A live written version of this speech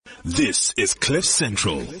This is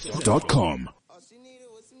CliffCentral.com. All she needed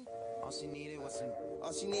was some. All she needed was some.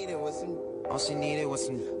 All she needed was some. All she needed was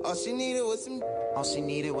some. All she needed was some.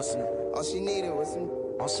 All she needed was some.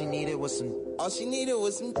 All she needed was some. All she needed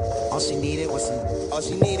was some. All she needed was some. All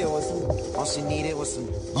she needed was some. All she needed was some.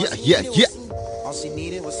 Yeah. All she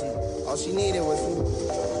needed was some. All she needed was some.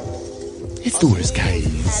 It's the worst, guys.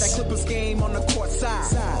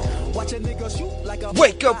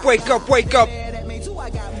 Wake up.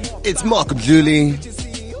 It's Mark Julie.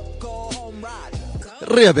 The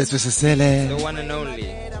one and only.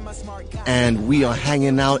 And we are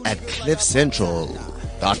hanging out at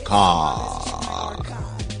CliffCentral.com.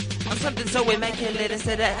 I'm something so immaculate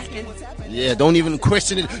instead of acting. Yeah, don't even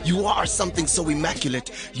question it. You are something so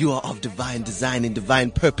immaculate. You are of divine design and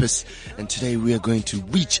divine purpose. And today we are going to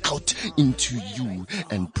reach out into you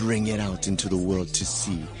and bring it out into the world to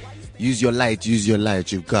see. Use your light. You've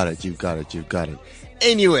got it.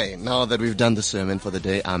 Anyway, now that we've done the sermon for the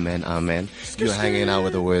day, amen. You're hanging out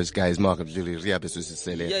with the worst guys, Mark Julie. Yeah.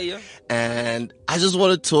 And I just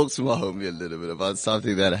want to talk to my homie a little bit about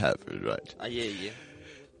something that happened, right? Yeah.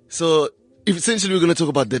 So, essentially we're going to talk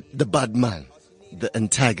about the bad man, the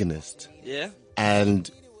antagonist. Yeah? And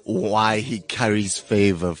why he carries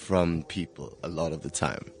favor from people a lot of the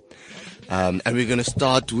time. And we're going to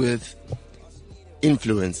start with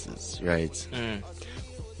influences, right?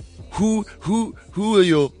 Who are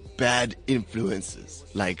your bad influences?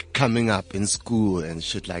 Like coming up in school and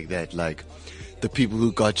shit like that. Like the people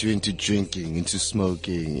who got you into drinking, into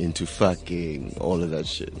smoking, into fucking, all of that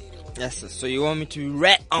shit. Yes, sir. So you want me to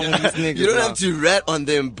rat on these niggas? You don't have to rat on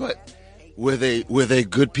them, but were they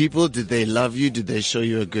good people? Did they love you? Did they show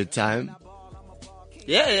you a good time?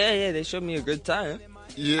 Yeah. They showed me a good time.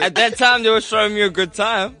 Yeah. At that time, they were showing me a good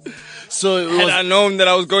time. So it Had was, I known that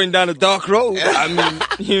I was going down a dark road, I mean,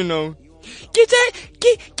 you know. Get a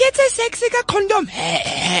sexy condom.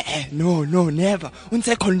 No, never. Wouldn't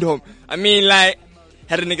say condom. I mean, like,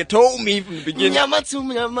 had a nigga told me from the beginning. Nyama to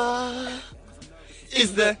nyama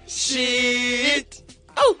Is the shit.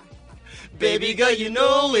 Oh, baby girl, you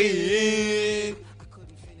know it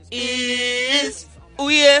is. Oh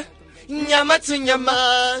yeah. Nyama to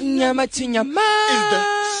nyama Nyama to nyama is the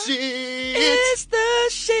shit. It's the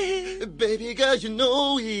shit. Baby girl, you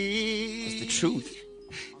know it. It's the truth.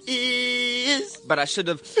 Is. But I should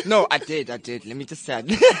have. No, I did. Let me just say.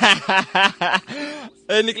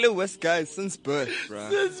 Nicola West guy since birth, bro.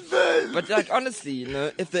 Since birth. But like honestly, you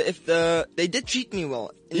know, if they did treat me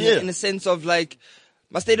well, Yeah. in a sense of like,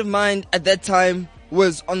 my state of mind at that time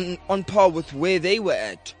was on par with where they were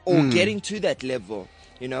at, or getting to that level,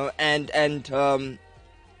 you know, and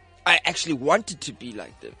I actually wanted to be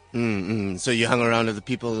like them. So you hung around with the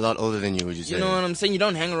people a lot older than you, would you say? You know what I'm saying? You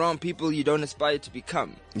don't hang around people you don't aspire to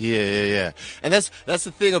become. Yeah. And that's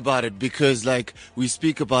the thing about it, because like we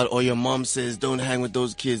speak about, or your mom says, don't hang with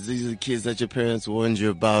those kids. These are the kids that your parents warned you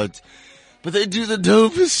about. But they do the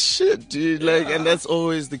dopest shit, dude. Like, and that's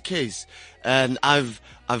always the case. And I've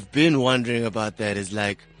been wondering about that, is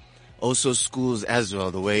like also schools as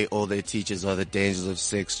well, the way all their teachers are the dangers of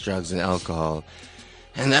sex, drugs, and alcohol.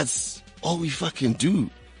 And that's all we fucking do.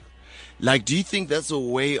 Like, do you think that's a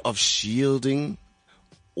way of shielding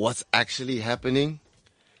what's actually happening?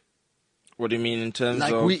 What do you mean in terms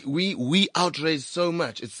Like of? we outrage so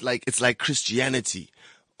much. It's like Christianity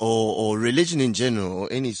or religion in general,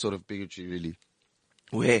 or any sort of bigotry really,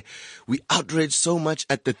 where we outrage so much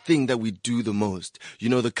at the thing that we do the most. You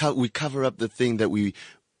know, we cover up the thing that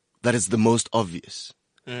is the most obvious.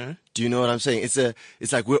 Do you know what I'm saying?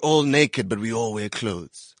 It's like we're all naked, but we all wear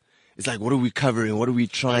clothes. It's like, what are we covering? What are we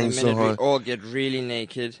trying so hard? We all get really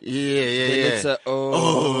naked. Yeah. It's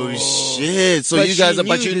Oh shit! So But you guys she are,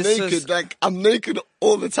 but knew you're this naked. was- Like, I'm naked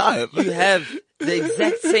all the time. You have the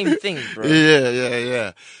exact same thing, bro.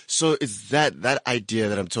 Yeah. So it's that idea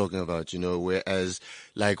that I'm talking about, you know, whereas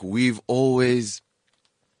like we've always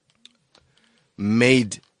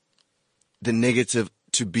made the negative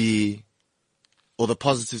to be, or the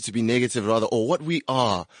positive to be negative rather, or what we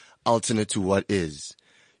are alternate to what is.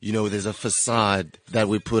 You know, there's a facade that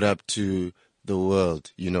we put up to the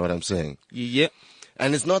world. You know what I'm saying? Yeah.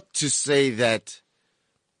 And it's not to say that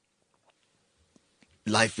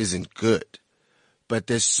life isn't good, but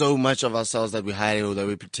there's so much of ourselves that we hide or that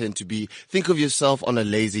we pretend to be. Think of yourself on a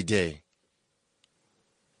lazy day.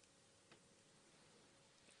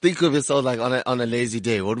 Think of yourself like on a lazy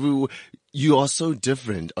day. You are so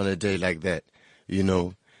different on a day like that. You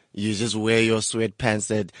know, you just wear your sweatpants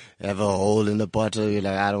that have a hole in the bottom. You're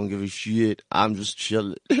like, I don't give a shit. I'm just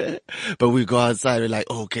chilling. But we go outside. We're like,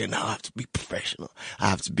 okay, now I have to be professional. I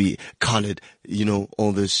have to be collared. You know,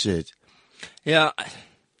 all this shit. Yeah.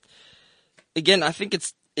 again, I think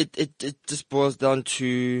it just boils down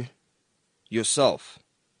to yourself.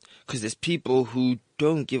 Because there's people who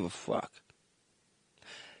don't give a fuck.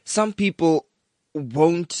 Some people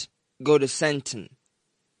won't go to Sandton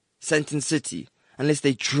City, unless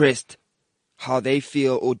they dressed how they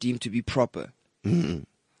feel or deem to be proper. Mm.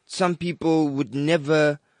 Some people would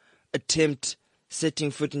never attempt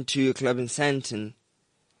setting foot into a club in Sandton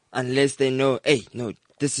unless they know, hey, no,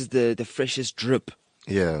 this is the freshest drip.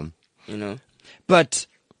 Yeah. You know? But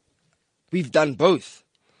we've done both.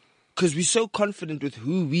 Because we're so confident with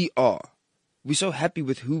who we are. We're so happy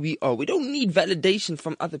with who we are. We don't need validation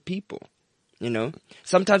from other people. You know?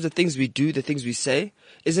 Sometimes the things we do, the things we say,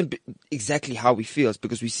 isn't exactly how we feel. It's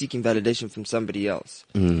because we're seeking validation from somebody else.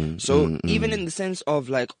 Even in the sense of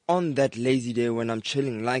like, on that lazy day when I'm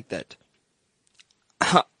chilling like that,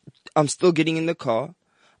 I'm still getting in the car.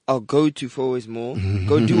 I'll go to Fourways Mall,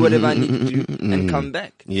 go do whatever I need to do, and come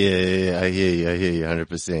back. Yeah, I hear you,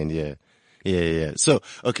 100%, yeah. So,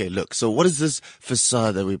 okay, look, so what is this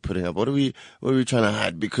facade that we're putting up? What are we trying to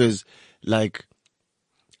hide? Because, like,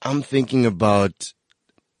 I'm thinking about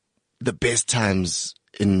the best times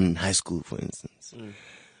in high school, for instance,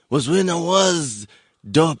 was when I was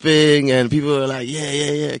doping and people were like,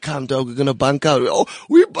 yeah, calm down, we're gonna bunk out. Oh,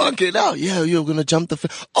 we bunking out. Yeah, you're gonna jump the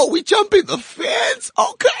fence. Oh, we jumping the fence.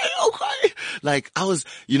 Okay. Like, I was,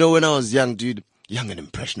 when I was young, dude, young and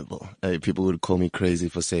impressionable. People would call me crazy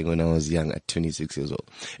for saying when I was young at 26 years old.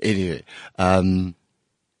 Anyway, when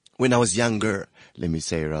I was younger, let me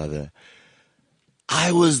say rather,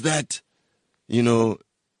 I was that, never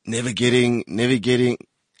getting,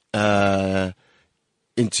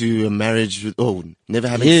 into a marriage never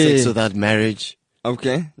having sex without marriage.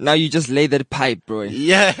 Okay. Now you just lay that pipe, bro.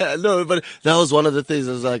 Yeah, no, but that was one of the things.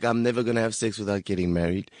 I was like, I'm never gonna have sex without getting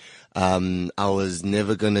married. I was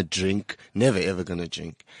never gonna drink, never ever gonna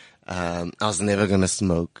drink. I was never gonna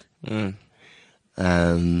smoke. And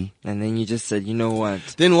then you just said, you know what?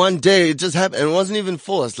 Then one day it just happened. It wasn't even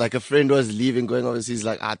forced. Like, a friend was leaving, going overseas.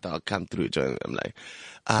 Like, I thought I'll come through, join. I'm like,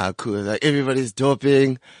 cool. Like, everybody's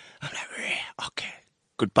doping. I'm like, okay,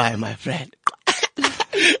 goodbye, my friend.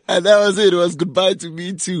 And that was it. It was goodbye to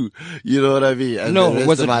me too. You know what I mean? And the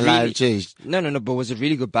rest of my life changed. No. But was it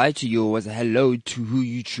really goodbye to you, or was it hello to who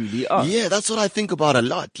you truly are? Yeah, that's what I think about a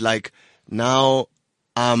lot. Like, now,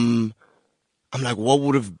 I'm like, what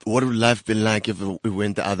would life been like if it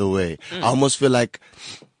went the other way? I almost feel like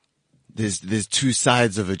there's two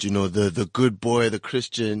sides of it, the good boy, the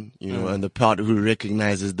Christian, and the part who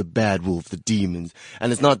recognizes the bad wolf, the demons.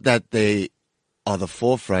 And it's not that they are the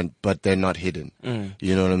forefront, but they're not hidden.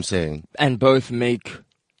 You know what I'm saying? And both make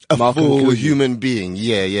a full human being.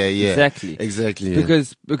 Yeah. Exactly. Yeah.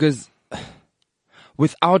 Because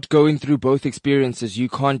without going through both experiences, you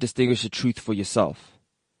can't distinguish the truth for yourself.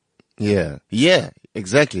 Yeah,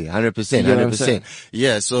 exactly. 100%, 100%.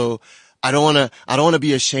 Yeah. So I don't want to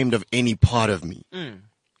be ashamed of any part of me.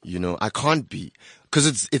 I can't be,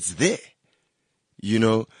 cause it's there,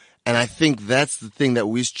 and I think that's the thing that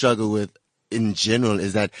we struggle with in general,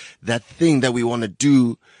 is that thing that we want to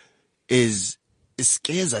do it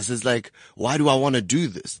scares us. It's like, why do I want to do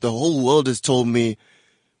this? The whole world has told me,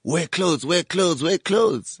 wear clothes,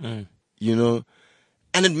 and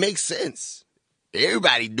it makes sense.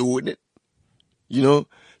 Everybody doing it,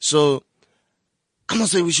 so I'm not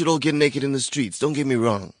saying we should all get naked in the streets. Don't get me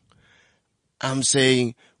wrong. I'm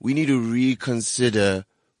saying we need to reconsider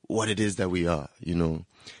what it is that we are,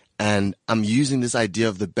 And I'm using this idea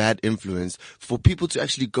of the bad influence for people to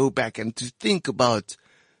actually go back and to think about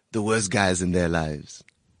the worst guys in their lives.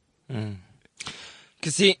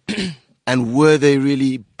 'Cause see, and were they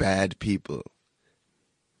really bad people?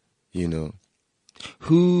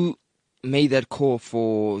 Who made that call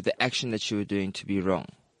for the action that you were doing to be wrong?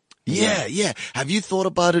 Yeah. Have you thought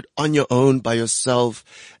about it on your own, by yourself,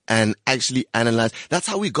 and actually analyze? That's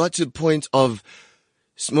how we got to the point of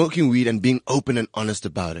smoking weed and being open and honest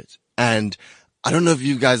about it. And I don't know if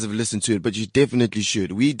you guys have listened to it, but you definitely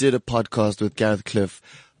should. We did a podcast with Gareth Cliff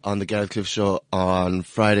on the Gareth Cliff Show on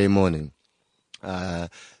Friday morning. The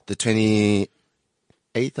 28th,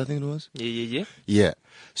 I think it was. Yeah.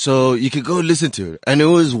 So you could go listen to it. And it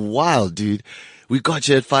was wild, dude. We got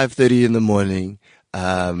you at 5:30 in the morning.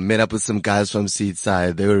 Met up with some guys from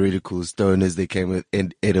Seedside. They were really cool stoners. They came with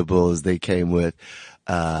edibles. They came with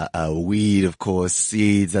weed, of course,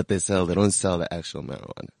 seeds that they sell. They don't sell the actual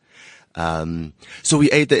marijuana. So we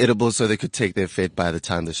ate the edibles so they could take their fete by the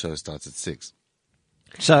time the show starts at 6.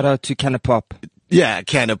 Shout out to Canna Pop. Yeah,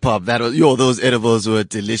 Canna Pop. That was, those edibles were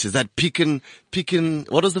delicious. That pecan,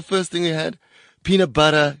 what was the first thing we had? Peanut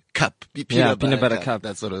butter cup. Peanut butter cup.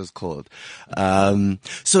 That's what it was called.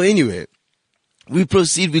 So anyway, We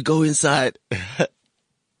proceed, we go inside.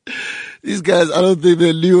 These guys, I don't think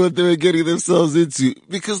they knew what they were getting themselves into.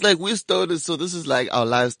 Because like we're stoners, so this is like our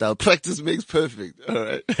lifestyle. Practice makes perfect.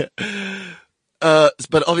 Alright.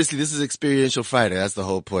 But obviously this is experiential Friday. That's the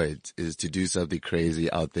whole point, is to do something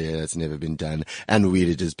crazy out there that's never been done. And weed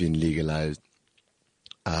had just been legalized.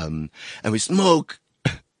 And we smoke.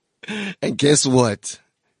 And guess what?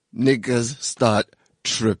 Niggas start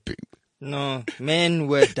tripping. No, men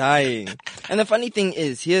were dying. And the funny thing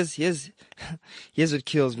is, here's what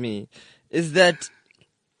kills me, is that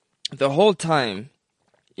the whole time,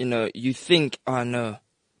 you know, you think, oh no,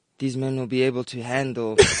 these men will be able to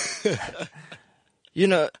handle, you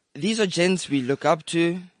know, these are gents we look up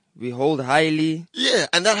to, we hold highly. Yeah,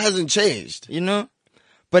 and that hasn't changed. You know?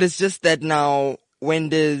 But it's just that now, when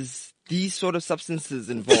there's these sort of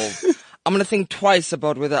substances involved, I'm gonna think twice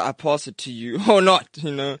about whether I pass it to you or not,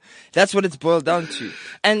 you know? That's what it's boiled down to.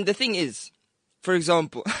 And the thing is, for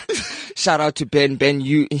example, shout out to Ben. Ben,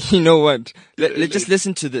 you know what? Let's just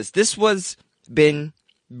listen to this. This was Ben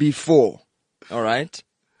before, alright?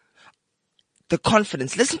 The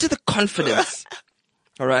confidence. Listen to the confidence.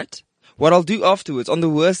 Alright? What I'll do afterwards on the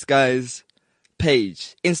Worst Guys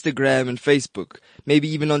page, Instagram and Facebook, maybe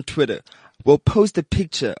even on Twitter, we'll post a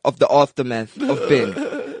picture of the aftermath of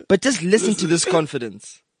Ben. But just listen to this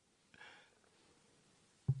confidence.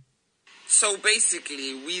 So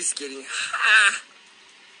basically, we's getting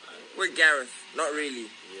we're Gareth, not really.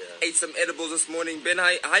 Yeah. Ate some edibles this morning. Ben,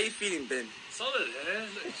 how you feeling, Ben? Solid, eh?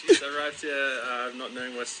 She's arrived here not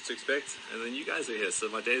knowing what to expect, and then you guys are here, so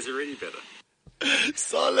my day's already better.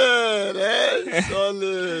 Solid, eh?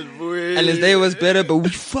 Solid, boy. And his day was better, but we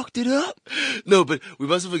fucked it up. No, but we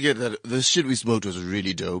mustn't forget that the shit we smoked was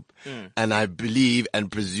really dope. And I believe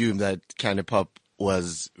and presume that Candy Pop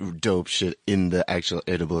was dope shit in the actual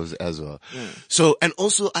edibles as well. So, and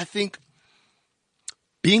also I think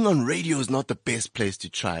being on radio is not the best place to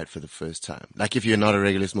try it for the first time. Like if you're not a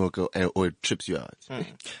regular smoker or it trips you out.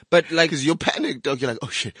 But like, cause you're panicked, dog. You're like, oh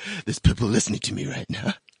shit, there's people listening to me right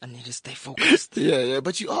now. I need to stay focused. Yeah,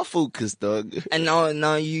 but you are focused, dog. And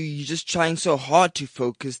now you're just trying so hard to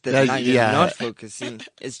focus that now you're not focusing.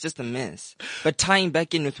 It's just a mess. But tying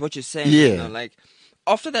back in with what you're saying, you know, like,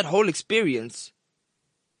 after that whole experience,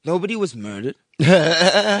 nobody was murdered.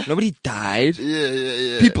 Nobody died.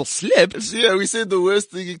 Yeah. People slept. Yeah, we said the worst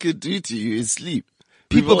thing it could do to you is sleep.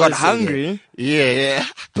 People got hungry. Yeah.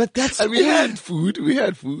 But that's... And we had food.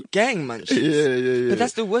 Gang munches. Yeah. But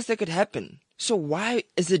that's the worst that could happen. So why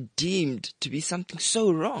is it deemed to be something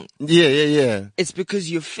so wrong? Yeah. It's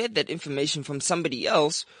because you're fed that information from somebody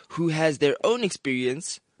else who has their own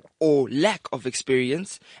experience or lack of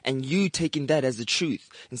experience, and you taking that as the truth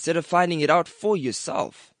instead of finding it out for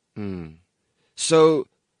yourself. So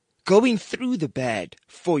going through the bad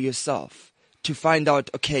for yourself to find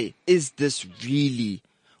out, okay, is this really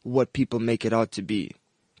what people make it out to be?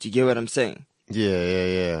 Do you get what I'm saying?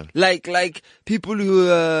 Yeah. Like people who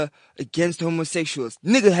are against homosexuals.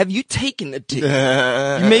 Nigga, have you taken a dick?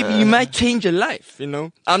 You might change your life, you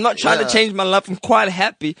know? I'm not trying to change my life. I'm quite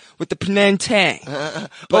happy with the Penang Tang.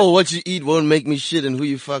 What you eat won't make me shit, and who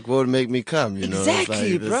you fuck won't make me come, you know?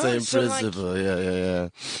 Exactly, it's like bro. the same principle. Yeah.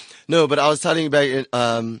 No, but I was telling you back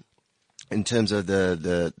in terms of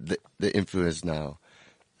the influence now.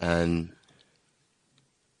 And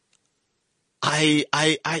I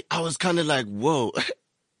was kind of like, whoa,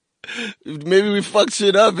 maybe we fucked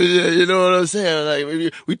shit up, you know what I'm saying? Like,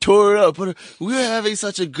 maybe we tore it up, but we were having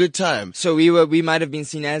such a good time. So we might have been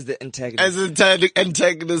seen as the antagonists. As the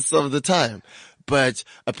antagonists of the time. But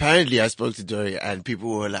apparently I spoke to Dory and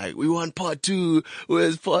people were like, we want part 2.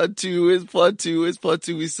 Where's part 2?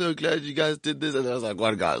 We're so glad you guys did this. And I was like,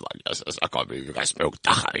 one guy was like, yes, I can't believe you guys smoked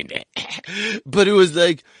in there. But it was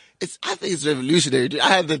like, I think it's revolutionary, dude. I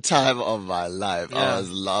had the time of my life. Yeah. I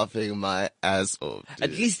was laughing my ass off, dude.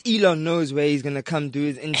 At least Elon knows where he's gonna come do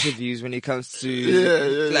his interviews when he comes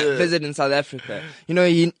to visit in South Africa. You know,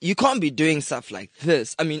 you can't be doing stuff like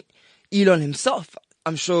this. I mean, Elon himself,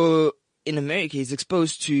 I'm sure in America he's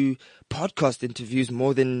exposed to podcast interviews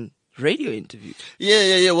more than radio interviews.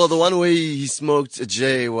 Yeah. Well, the one where he smoked a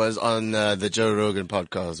J was on the Joe Rogan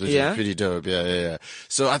podcast, which is pretty dope. Yeah.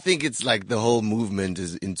 So I think it's like the whole movement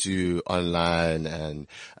is into online and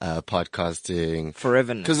podcasting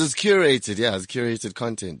forever now. Because it's curated. Yeah, it's curated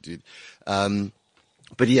content, dude.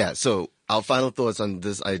 But yeah, so our final thoughts on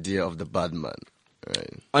this idea of the Budman.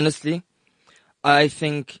 Right. Honestly, I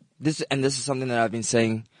think this is something that I've been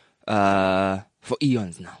saying for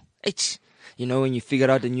eons now. You know, when you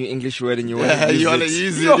figure out a new English word and you want to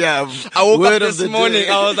use it. Yeah. I woke up this morning,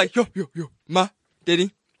 I was like, yo, ma,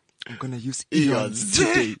 daddy, I'm gonna use eons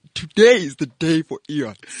today. Today is the day for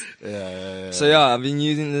eons. Yeah. So yeah, I've been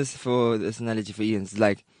using this analogy for eons.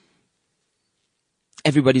 Like,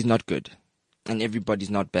 everybody's not good, and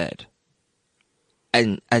everybody's not bad.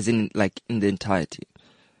 And as in, like, in the entirety.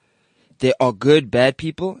 There are good, bad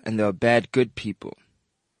people, and there are bad, good people.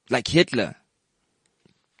 Like Hitler.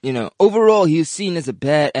 You know, overall, he was seen as a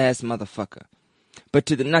badass motherfucker. But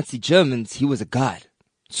to the Nazi Germans, he was a god.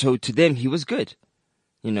 So to them, he was good.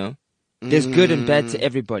 You know? There's good and bad to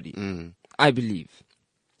everybody. I believe.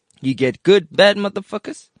 You get good, bad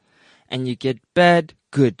motherfuckers, and you get bad,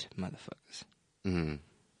 good motherfuckers.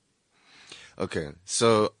 Okay,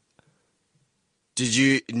 so did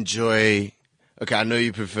you enjoy... Okay, I know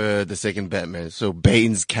you prefer the second Batman. So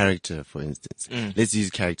Bane's character, for instance. Let's use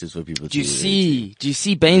characters for people to... Do you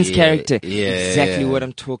see Bane's character? Yeah. Exactly what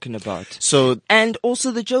I'm talking about. So... And also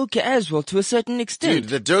the Joker as well, to a certain extent. Dude,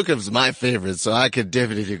 the Joker's my favorite, so I could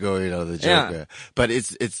definitely go, the Joker. Yeah. But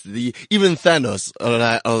it's the... Even Thanos,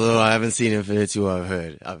 although I haven't seen Infinity War,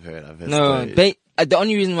 I've heard No, stories. Bane... The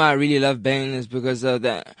only reason why I really love Bane is because of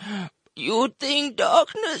that... You think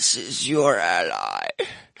darkness is your ally.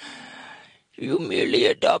 You merely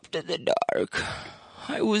adopted the dark.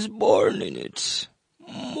 I was born in it,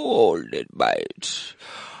 molded by it.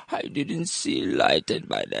 I didn't see light, and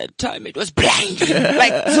by that time it was blinding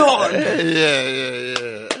like dawn.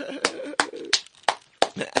 Yeah.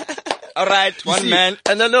 All right, one man.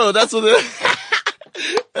 And I know that's what.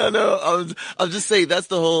 I know. I'm just saying that's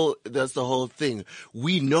the whole thing.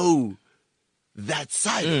 We know that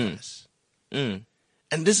side of us, and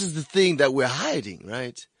this is the thing that we're hiding,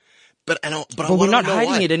 right? But we're not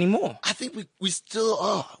hiding it anymore. I think we still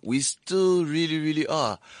are. We still really, really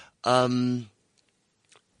are.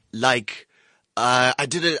 Like, I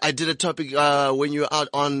did a topic, when you were out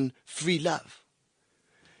on free love.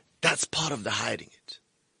 That's part of the hiding it.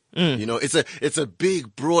 You know, it's a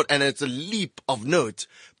big, broad, and it's a leap of note.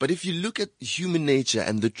 But if you look at human nature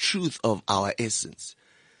and the truth of our essence,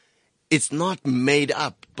 it's not made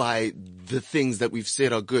up by the things that we've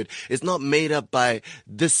said are good. It's not made up by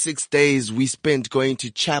the 6 days we spent going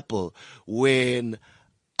to chapel when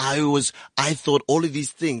I thought all of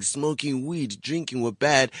these things, smoking weed, drinking, were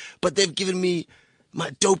bad, but they've given me my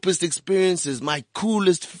dopest experiences, my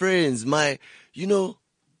coolest friends,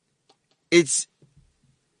 it's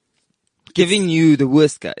giving you the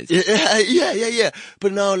worst guys. Yeah.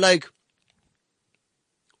 But now, like,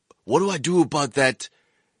 what do I do about that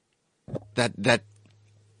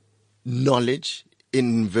knowledge,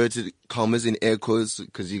 in inverted commas, in air quotes,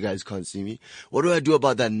 because you guys can't see me? What do I do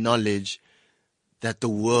about that knowledge that the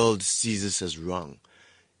world sees us as wrong?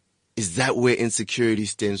 Is that where insecurity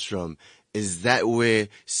stems from? Is that where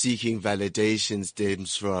seeking validation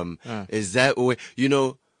stems from? Is that where,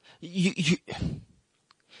 you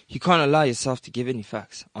can't allow yourself to give any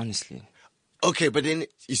facts, honestly. Okay, but then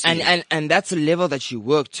you see, and that's a level that you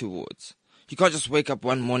work towards. You can't just wake up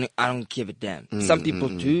one morning, I don't give a damn. Some people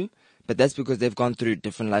do, but that's because they've gone through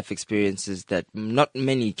different life experiences that not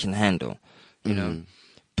many can handle, you know.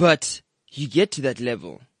 But you get to that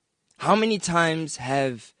level. How many times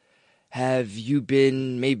have you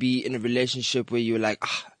been maybe in a relationship where you're like,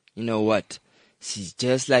 you know what? She's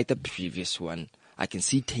just like the previous one. I can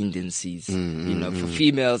see tendencies. For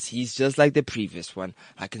females, he's just like the previous one.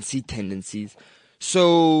 I can see tendencies.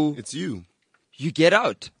 So it's you get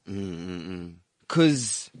out.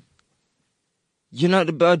 Cause you're not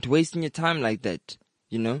about wasting your time like that,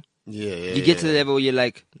 you know? Yeah. You get to the level where you're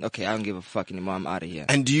like, okay, I don't give a fuck anymore. I'm out of here.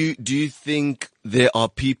 And do you think there are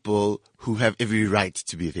people who have every right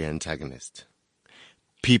to be the antagonist?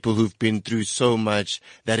 People who've been through so much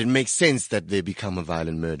that it makes sense that they become a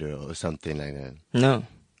violent murderer or something like that? No.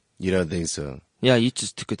 You don't think so? Yeah, you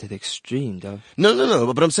just took it to the extreme, though.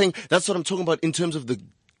 No. But I'm saying that's what I'm talking about in terms of the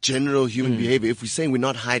general human behavior. If we're saying we're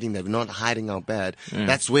not hiding that, we're not hiding our bad,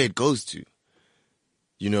 that's where it goes to.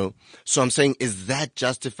 So I'm saying, is that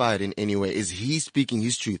justified in any way? Is he speaking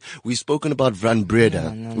his truth? We've spoken about Van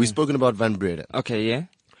Breda. We've spoken about Van Breda. Okay, yeah.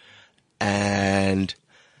 And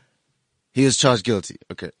he was charged guilty.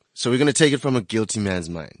 Okay. So we're going to take it from a guilty man's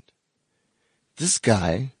mind. This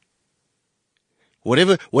guy,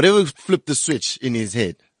 whatever flipped the switch in his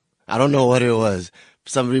head, I don't know what it was.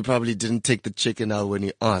 Somebody probably didn't take the chicken out when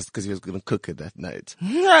he asked because he was going to cook it that night.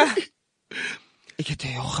 Ik het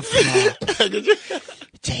jou gevraagd.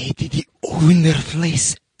 Jy het die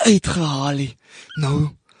hoendervlees uitgehaal. Nou,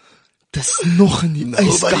 dis nog in die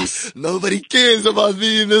yskas. Nobody cares about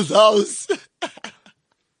me in this house.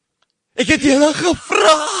 Ek het julle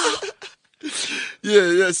gevra.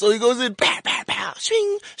 Yeah. So he goes in, pow, pow, pow,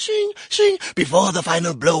 swing, swing, swing. Before the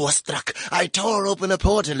final blow was struck, I tore open a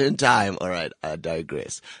portal in time. All right, I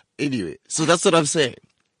digress. Anyway, so that's what I'm saying.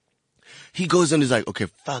 He goes and he's like, okay,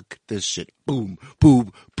 fuck this shit. Boom,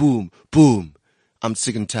 boom, boom, boom. I'm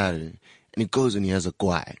sick and tired of it. And he goes and he has a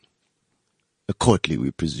guai. A courtly,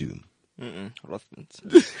 we presume.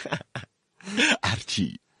 Rothmans.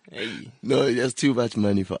 Archie. Hey. No, he has too much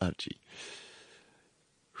money for Archie.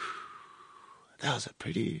 That was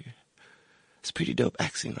it's pretty dope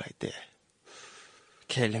accent right there.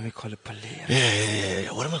 Okay, let me call it police.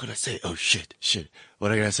 Yeah. What am I gonna say? Oh shit.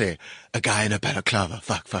 What am I gonna say? A guy in a balaclava.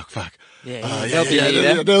 Fuck. Yeah, they'll believe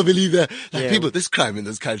that. They'll believe that. Like, Yeah. people, there's crime in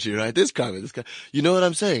this country, right? There's crime in this country. You know what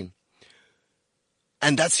I'm saying?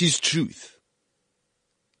 And that's his truth.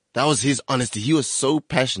 That was his honesty. He was so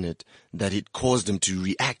passionate that it caused him to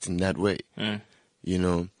react in that way. You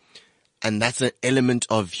know? And that's an element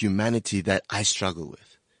of humanity that I struggle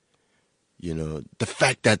with. You know, the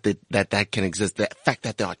fact that that can exist, the fact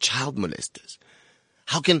that there are child molesters.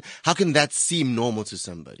 How can that seem normal to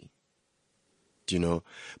somebody? Do you know?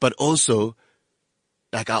 But also,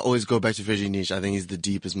 like, I always go back to Frederick Nietzsche. I think he's the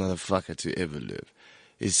deepest motherfucker to ever live.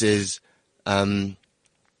 He says,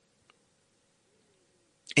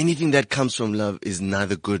 anything that comes from love is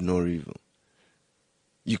neither good nor evil.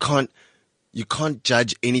 You can't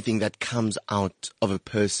judge anything that comes out of a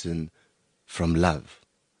person from love.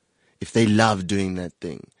 If they love doing that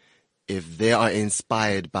thing, if they are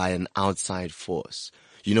inspired by an outside force,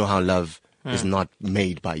 you know how love is not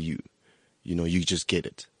made by you. You know, you just get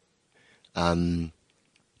it. How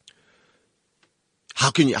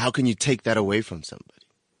can you take that away from somebody?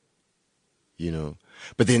 You know,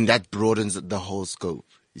 but then that broadens the whole scope.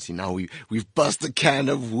 You see, now we've bust a can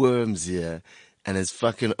of worms here, and it's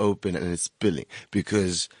fucking open and it's spilling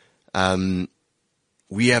because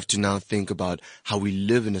we have to now think about how we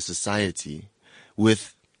live in a society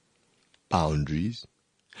with boundaries.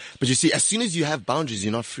 But you see, as soon as you have boundaries,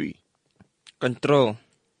 you're not free. Control.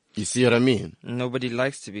 You see what I mean? Nobody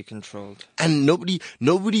likes to be controlled. And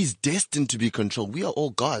nobody's destined to be controlled. We are all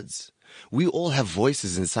gods. We all have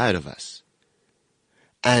voices inside of us.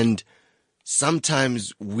 And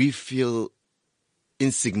sometimes we feel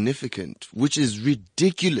insignificant, which is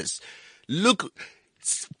ridiculous. Look,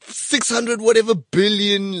 600 whatever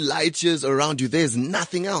billion light years around you, there's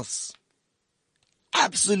nothing else.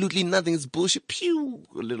 Absolutely nothing. It's bullshit. Pew!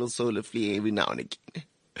 A little solar flare every now and again.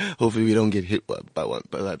 Hopefully we don't get hit by one,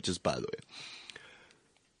 but just by the way.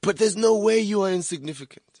 But there's no way you are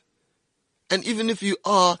insignificant. And even if you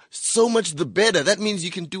are, so much the better. That means you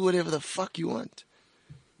can do whatever the fuck you want.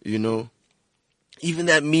 You know? Even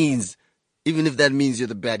if that means you're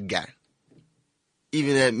the bad guy.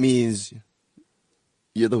 Even that means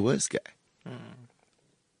you're the worst guy.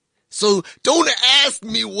 So don't ask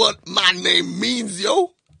me what my name means,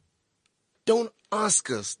 yo. Don't ask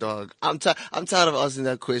us, dog. I'm tired of asking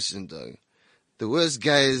that question, dog. The worst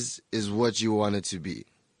guy is what you want it to be.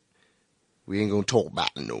 We ain't gonna talk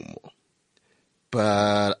about it no more.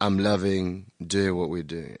 But I'm loving doing what we're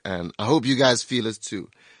doing. And I hope you guys feel it too.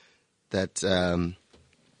 That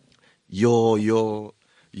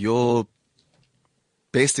your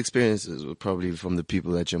best experiences were probably from the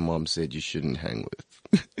people that your mom said you shouldn't hang with.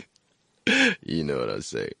 You know what I'm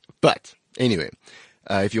saying. But anyway,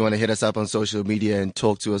 if you want to hit us up on social media and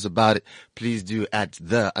talk to us about it, please do at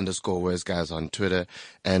 _worst guys on Twitter.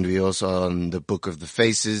 And we also on the Book of the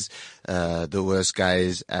Faces, the worst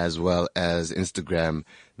guys, as well as Instagram,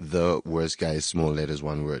 the worst guys, small letters,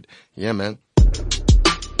 one word. Yeah, man.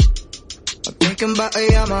 I'm thinking about a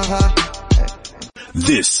Yamaha.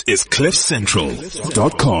 This is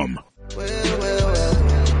CliffCentral.com. Well.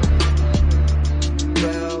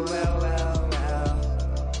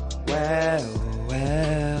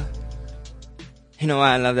 You know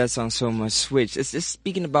why I love that song so much? Switch. It's just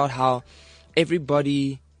speaking about how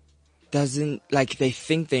everybody doesn't, like, they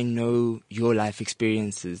think they know your life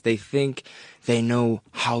experiences. They think they know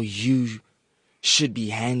how you should be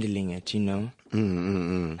handling it, you know?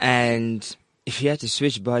 And if you had to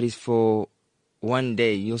switch bodies for one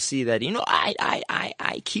day, you'll see that, you know,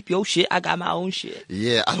 I keep your shit. I got my own shit.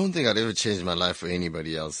 Yeah, I don't think I'd ever change my life for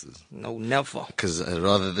anybody else's. No, never. Because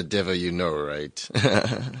rather the devil you know, right?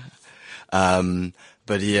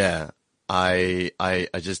 But yeah, I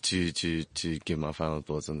just to give my final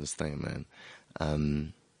thoughts on this thing,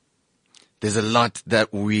 man. There's a lot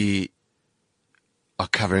that we are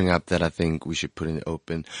covering up that I think we should put in the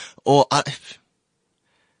open.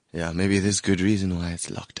 Yeah, maybe there's good reason why it's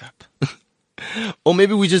locked up. Or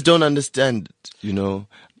maybe we just don't understand it, you know.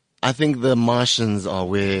 I think the Martians are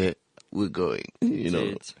where we're going, you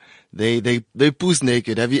know. they poos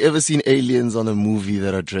naked. Have you ever seen aliens on a movie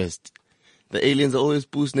that are dressed? The aliens are always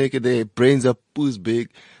poos naked. Their brains are poos big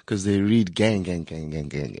because they read gang.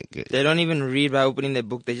 They don't even read by opening their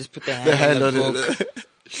book. They just put their hand on the book.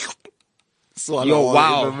 Swallow Yo, all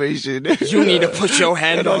wow. information. You need to put your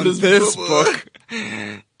hand on this book.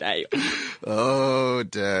 Damn. Oh,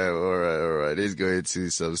 damn. All right. Let's go into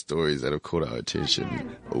some stories that have caught our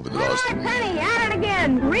attention over the last week. Penny, at it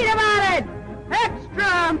again. Read about it.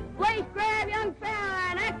 Extra. Please grab young fella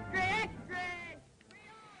and extra.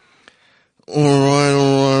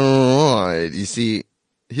 All right. You see,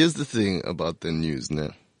 here's the thing about the news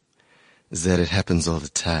now, is that it happens all the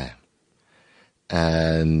time.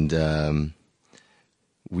 And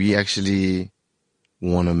we actually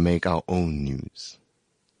want to make our own news.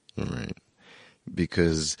 All right.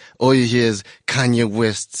 Because all you hear is Kanye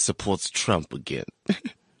West supports Trump again.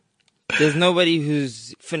 There's nobody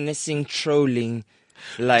who's finessing trolling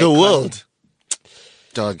like The world.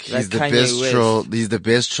 Dog, he's Like the Kanye best West. troll. He's the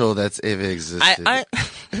best troll that's ever existed.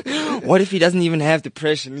 What if he doesn't even have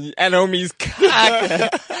depression? I know he's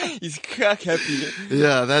cock. He's cock happy.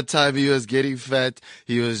 Yeah, that time he was getting fat.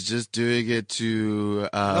 He was just doing it to.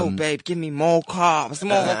 No, babe, give me more carbs,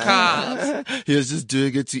 more carbs. He was just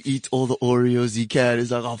doing it to eat all the Oreos he can.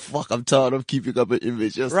 He's like, oh fuck, I'm tired of keeping up an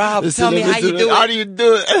image. Just Rob, listen, tell me how you do it. How do you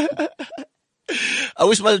do it? I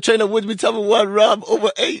wish my trainer would be telling me one Rob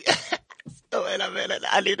over 8. So wait a minute,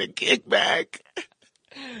 I need a kickback.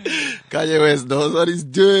 Kanye West knows what he's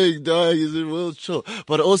doing, dog. He's a real troll.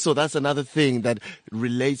 But also, that's another thing that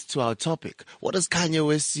relates to our topic. What does Kanye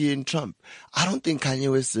West see in Trump? I don't think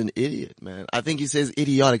Kanye West is an idiot, man. I think he says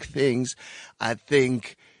idiotic things. I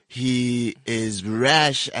think he is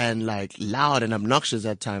rash and like loud and obnoxious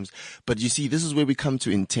at times. But you see, this is where we come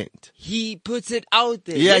to intent. He puts it out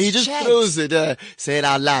there. Yeah, Let's he just chat. throws it. Say it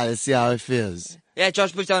out loud and see how it feels. Yeah,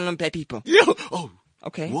 Josh puts it on pay people. Yo, oh.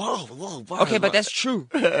 Okay. Whoa. Okay, but that's true.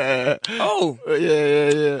 Oh.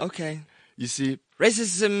 Yeah. Okay. You see?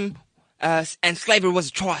 Racism and slavery was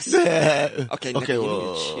a choice. Okay,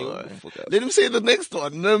 Whoa. Let him say the next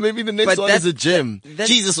one. No, maybe the next But one that- is a gem. that-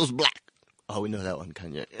 Jesus was black. Oh, we know that one,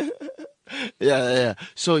 Kanye. Yeah.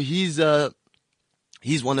 So he's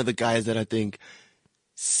one of the guys that I think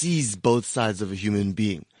sees both sides of a human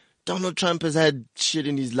being. Donald Trump has had shit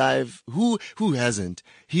in his life. Who hasn't?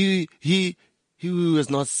 He who has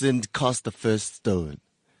not sinned cast the first stone.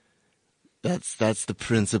 That's the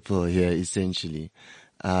principle here, essentially.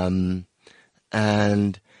 And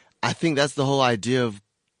I think that's the whole idea of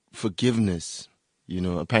forgiveness. You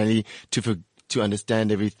know, apparently to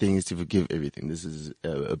understand everything is to forgive everything. This is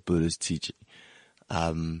a Buddhist teaching.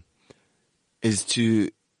 And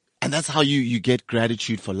that's how you get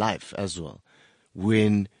gratitude for life as well.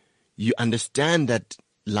 When you understand that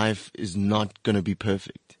life is not going to be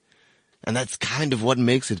perfect. And that's kind of what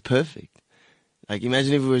makes it perfect. Like,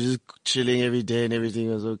 imagine if we were just chilling every day and everything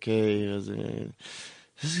was okay.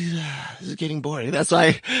 This is getting boring. That's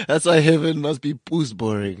why heaven must be poos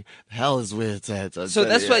boring. Hell is where it's at. So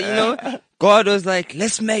that's why, you know, God was like,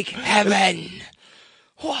 let's make heaven.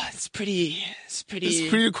 Oh, it's pretty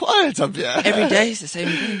quiet up here. every day is the same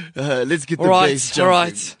thing. Let's get the bass jumping. All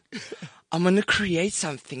right. I'm going to create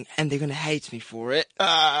something and they're going to hate me for it.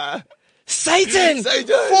 Satan!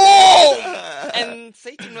 Form! And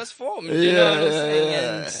Satan was formed. You know what I'm saying?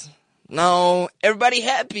 And now everybody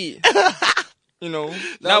happy. You know,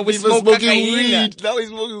 now we people smoke smoking cocaine. weed. Now we're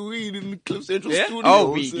smoking weed in the Cliff Central Yeah? Studios. Oh,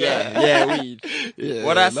 weed. Yeah, weed. Yeah,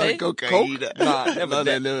 What I not say? cocaine. Coke? Nah, never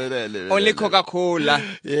that. Never Only that. Coca-Cola.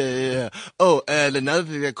 Yeah. Oh, and another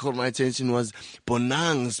thing that caught my attention was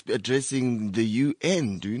Bonang addressing the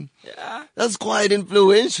UN, dude. Yeah. That's quite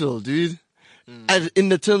influential, dude. And in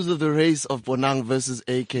the terms of the race of Bonang versus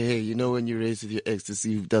AKA, you know when you race with your ex to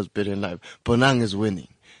see who does better in life, Bonang is winning.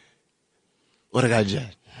 What a guy,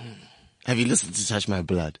 Jad. Have you listened to Touch My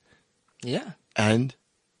Blood? Yeah. And?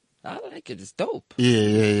 I like it. It's dope.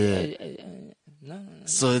 Yeah. No.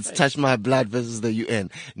 So it's Touch My Blood versus the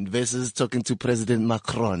UN versus talking to President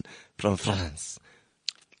Macron from France.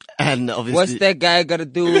 And obviously... What's that guy got to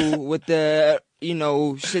do with the,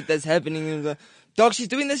 shit that's happening in the... Dog, she's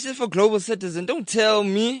doing this shit for global citizen. Don't tell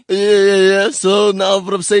me. Yeah. So now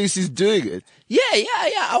what I'm saying is she's doing it. Yeah.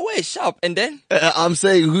 I wish up. And then? I'm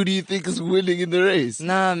saying, who do you think is winning in the race?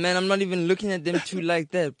 Nah, man, I'm not even looking at them too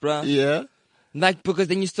like that, bruh. Yeah? Like, because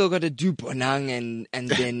then you still gotta do Bonang and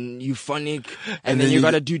then Euphonic. And then then you you-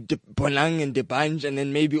 gotta do the Bonang and the Bunch. And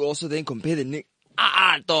then maybe also then compare the Nick.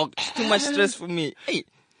 Dog. It's too much stress for me. Hey.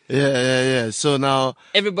 Yeah. So now...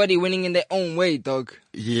 Everybody winning in their own way, dog.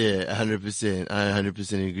 Yeah, 100%. I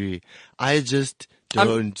 100% agree. I just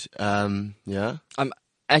don't, yeah?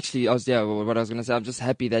 actually, what I was gonna say, I'm just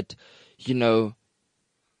happy that,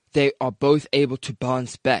 they are both able to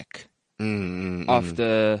bounce back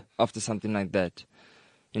after something like that.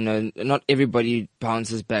 Not everybody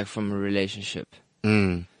bounces back from a relationship.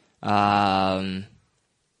 And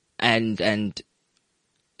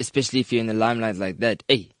especially if you're in the limelight like that,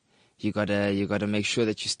 hey, you gotta make sure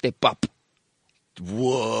that you step up.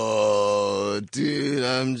 Whoa, dude,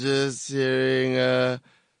 I'm just hearing a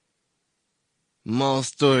Mal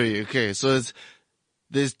story. Okay, so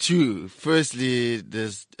there's two. Firstly,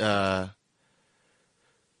 there's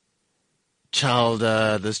child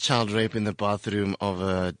rape in the bathroom of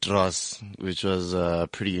a dross, which was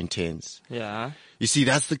pretty intense. Yeah. You see,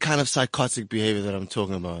 that's the kind of psychotic behavior that I'm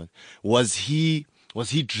talking about. Was he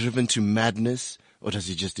driven to madness, or does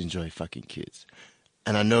he just enjoy fucking kids?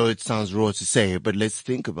 And I know it sounds raw to say, but let's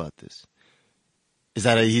think about this. Is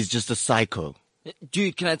that he's just a psycho?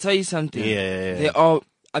 Dude, can I tell you something? Yeah.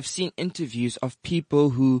 I've seen interviews of people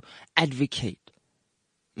who advocate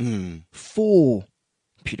for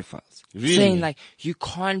pedophiles. Really? Saying like, you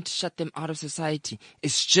can't shut them out of society.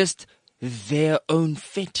 It's just their own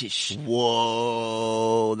fetish.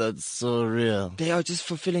 Whoa, that's so real. They are just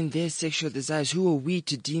fulfilling their sexual desires. Who are we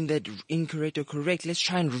to deem that incorrect or correct? Let's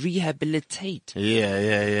try and rehabilitate.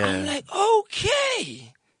 Yeah. I'm like,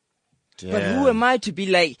 okay. Damn. But who am I to be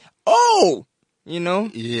like, oh,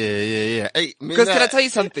 Yeah. Hey, because can I tell you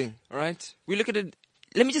something, right? We look at it.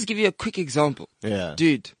 Let me just give you a quick example. Yeah.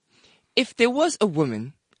 Dude, if there was a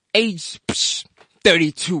woman, age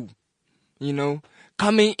 32,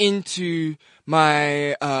 coming into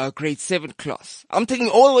my grade 7 class. I'm taking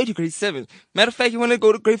all the way to grade 7. Matter of fact, you want to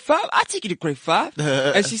go to grade 5? I'll take you to grade 5.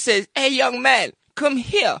 And she says, hey, young man, come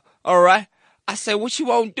here. All right. I said, what you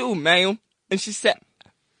won't do, man? And she said,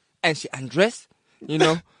 and she undressed,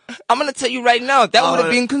 I'm going to tell you right now, that would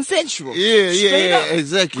have been consensual. Straight up.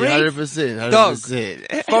 Exactly. Great 100%. Dog.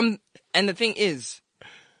 And the thing is,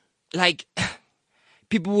 like,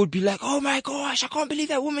 people would be like, oh my gosh, I can't believe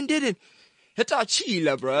that woman did it. It's our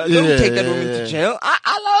chila, bro. Don't take that woman to jail.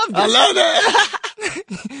 I love this. I love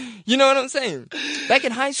that. You know what I'm saying? Back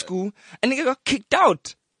in high school, a nigga got kicked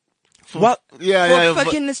out. For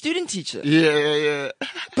fucking a student teacher. Yeah.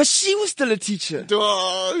 But she was still a teacher.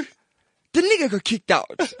 Dog. The nigga got kicked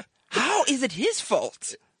out. How is it his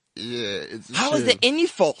fault? Yeah, How is there any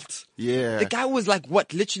fault? Yeah. The guy was like,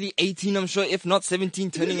 what, literally 18, I'm sure, if not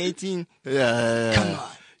 17, turning 18. Yeah. Come on.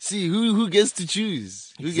 See, who gets to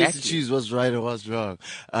choose? Who gets to Exactly. choose what's right or what's wrong?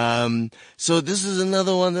 So this is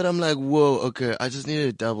another one that I'm like, whoa, okay, I just need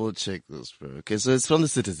to double check this, bro. Okay, so it's from The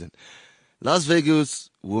Citizen. Las Vegas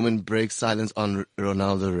woman breaks silence on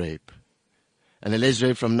Ronaldo rape. An alleged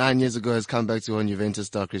rape from 9 years ago has come back to haunt Juventus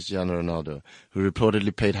star Cristiano Ronaldo, who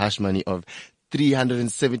reportedly paid hush money of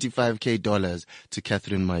 $375K to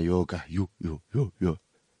Catherine Mayorga. Yo.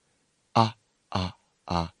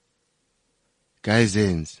 Guys,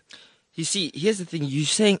 ends. You see, here's the thing. You're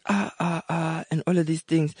saying, and all of these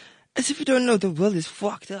things, as if you don't know the world is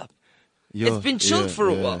fucked up. It's been chilled for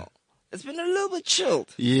a while. It's been a little bit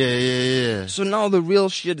chilled. Yeah. So now the real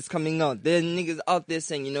shit is coming out. There are niggas out there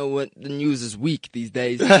saying, you know what, the news is weak these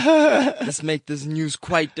days. Let's make this news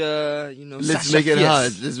quite, Let's make it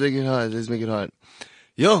hard.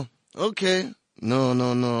 Yo, okay. No.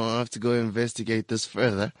 I have to go investigate this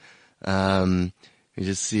further. We're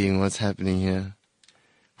just seeing what's happening here.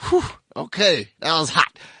 Whew. Okay. That was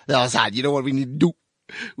hot. You know what we need to do?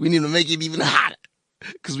 We need to make it even hotter.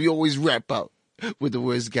 Cause we always rap out with the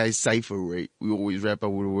worst guy cipher, right? We always rap out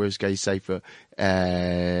with the worst guy cipher.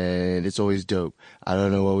 And it's always dope. I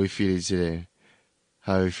don't know what we're feeling today.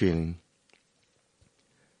 How are we feeling?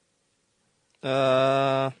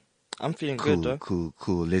 I'm feeling good though.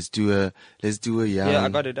 Cool. Let's do a young. Yeah, I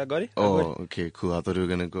got it. Oh, okay, cool. I thought we were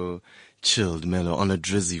gonna go chilled, mellow, on a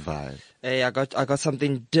drizzy vibe. Hey, I got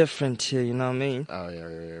something different here, you know what I mean? Oh,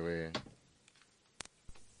 yeah.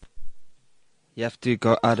 You have to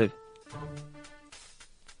go out of...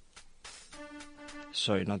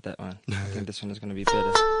 Sorry, not that one. I think this one is gonna be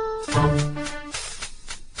better.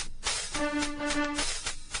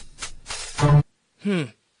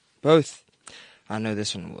 Both. I know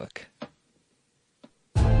this one will work.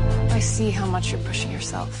 I see how much you're pushing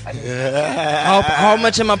yourself. How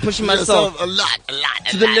much am I pushing myself? A lot.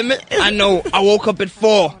 To the limit? I know. I woke up at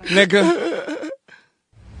 4, nigga.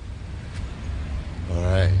 All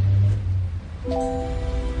right.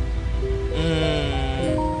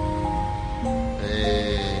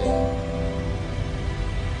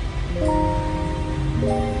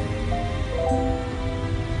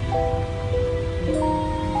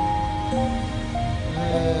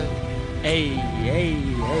 Hey.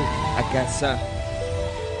 I got some.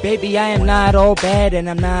 baby, I am not all bad and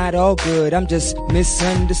I'm not all good. I'm just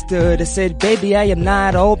misunderstood. I said, baby, I am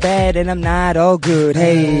not all bad and I'm not all good.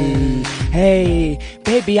 Hey, hey,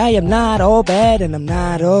 baby, I am not all bad and I'm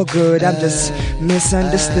not all good. I'm just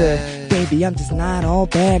misunderstood. Baby, I'm just not all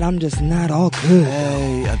bad, I'm just not all good.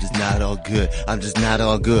 Hey, I'm just not all good. I'm just not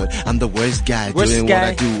all good. I'm the worst guy doing what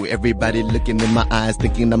I do. Everybody looking in my eyes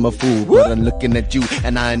thinking I'm a fool. But I'm looking at you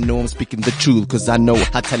and I know I'm speaking the truth. Cause I know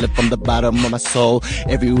I tell it from the bottom of my soul.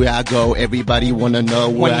 Everywhere I go, everybody wanna know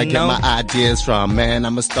where I get my ideas from. Man,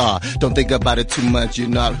 I'm a star. Don't think about it too much. You're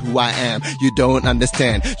not who I am. You don't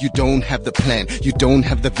understand. You don't have the plan. You don't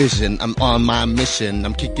have the vision. I'm on my mission.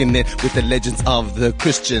 I'm kicking it with the legends of the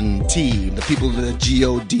Christian team. The people of the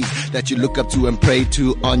G.O.Ds that you look up to and pray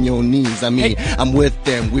to on your knees. I mean, I'm with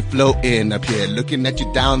them, we floating up here, looking at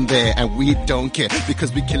you down there, and we don't care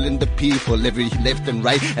because we killing the people every left and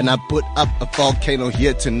right. And I put up a volcano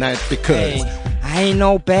here tonight because I ain't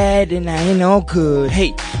no bad and I ain't no good.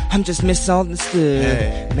 Hey, I'm just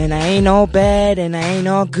misunderstood. Man, I ain't no bad and I ain't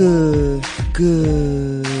no good.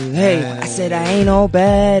 Good. Hey, I said I ain't no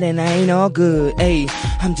bad and I ain't no good. Hey,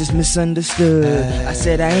 I'm just misunderstood. I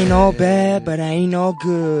said I ain't no bad, but I ain't no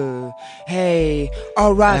good. Hey,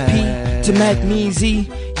 R.I.P. to Mac Measy.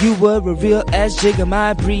 You were a real ass jigger,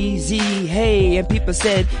 my breezy. Hey, and people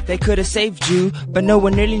said they could have saved you, but no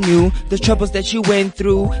one really knew the troubles that you went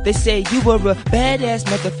through. They say you were a badass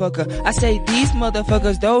motherfucker. I say these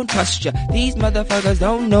motherfuckers don't trust you. These motherfuckers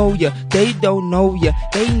don't know you. They don't know you.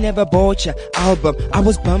 They never bought your album. I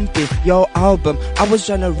was bumping your album. I was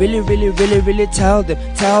trying to really tell them,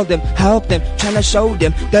 help them, trying to show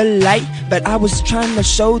them the light. But I was trying to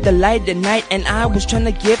show the light at night, and I was trying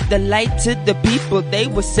to give the light to the people. They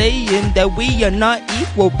were saying that we are not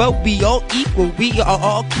equal, but we all equal. We are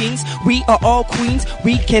all kings, we are all queens.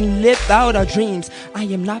 We can live out our dreams. I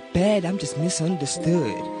am not bad, I'm just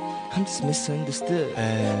misunderstood. I'm just misunderstood.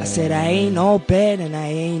 I said I ain't all bad and I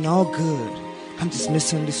ain't all good. I'm just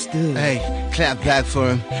misunderstood. Hey, clap back for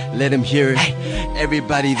him. Let him hear it.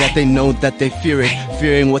 Everybody that they know that they fear it.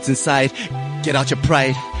 Fearing what's inside. Get out your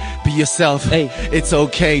pride. Be yourself. Hey, it's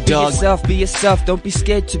okay, dog. Be yourself. Don't be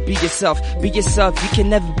scared to be yourself. Be yourself. You can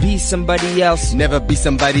never be somebody else. Never be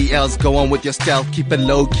somebody else. Go on with your stealth. Keep it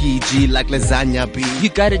low key, G, like lasagna be. You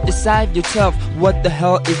gotta decide yourself. What the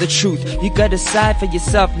hell is the truth? You gotta decide for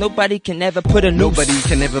yourself. Nobody can ever put a noose. Nobody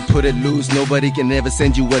can ever put it loose. Nobody can ever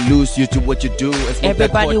send you a loose. You do what you do.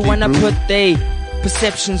 Everybody wanna put they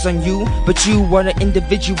perceptions on you, but you want an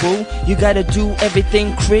individual. You gotta do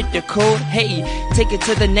everything critical. Hey, take it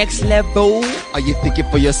to the next level. Are you thinking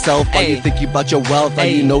for yourself? Are you thinking about your wealth? Are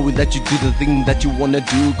you knowing that you do the thing that you wanna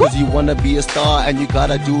do? Cause you wanna be a star and you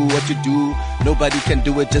gotta do what you do. Nobody can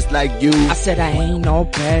do it just like you. I said I ain't no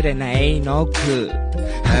bad and I ain't no good.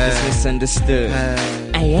 I'm just misunderstood.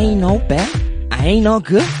 I ain't no bad, I ain't no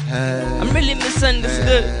good. I'm really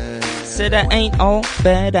misunderstood. Said I ain't all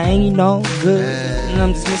bad, I ain't no good, and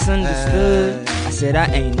I'm just misunderstood. I said I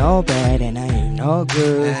ain't no bad and I ain't no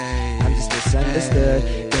good. I'm just misunderstood.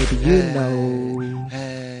 Baby, you know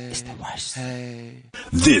it's the worst.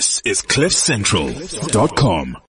 This is CliffCentral.com.